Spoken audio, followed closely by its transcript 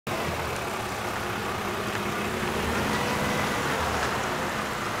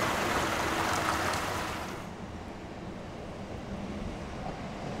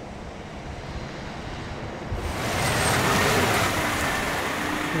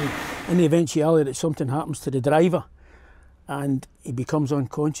in the eventuality that something happens to the driver and he becomes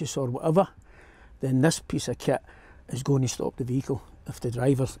unconscious or whatever, then this piece of kit is going to stop the vehicle if the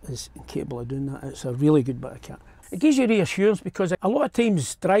driver is incapable of doing that. It's a really good bit of kit. It gives you reassurance, because a lot of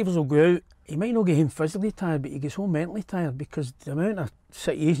times drivers will go out, he might not get home physically tired, but he gets home mentally tired, because the amount of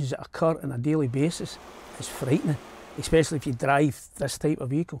situations that occur on a daily basis is frightening, especially if you drive this type of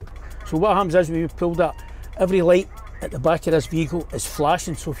vehicle. So what happens is, when you pull that, every light at the back of this vehicle is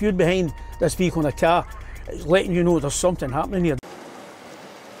flashing. So if you're behind this vehicle in a car, it's letting you know there's something happening here.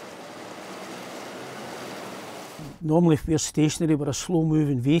 Normally if we're stationary, we're a slow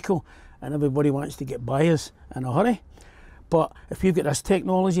moving vehicle and everybody wants to get by us in a hurry. But if you've got this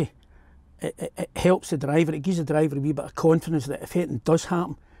technology, it helps the driver, it gives the driver a wee bit of confidence that if anything does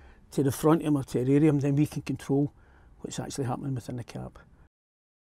happen to the front of him or to the rear of him, then we can control what's actually happening within the cab.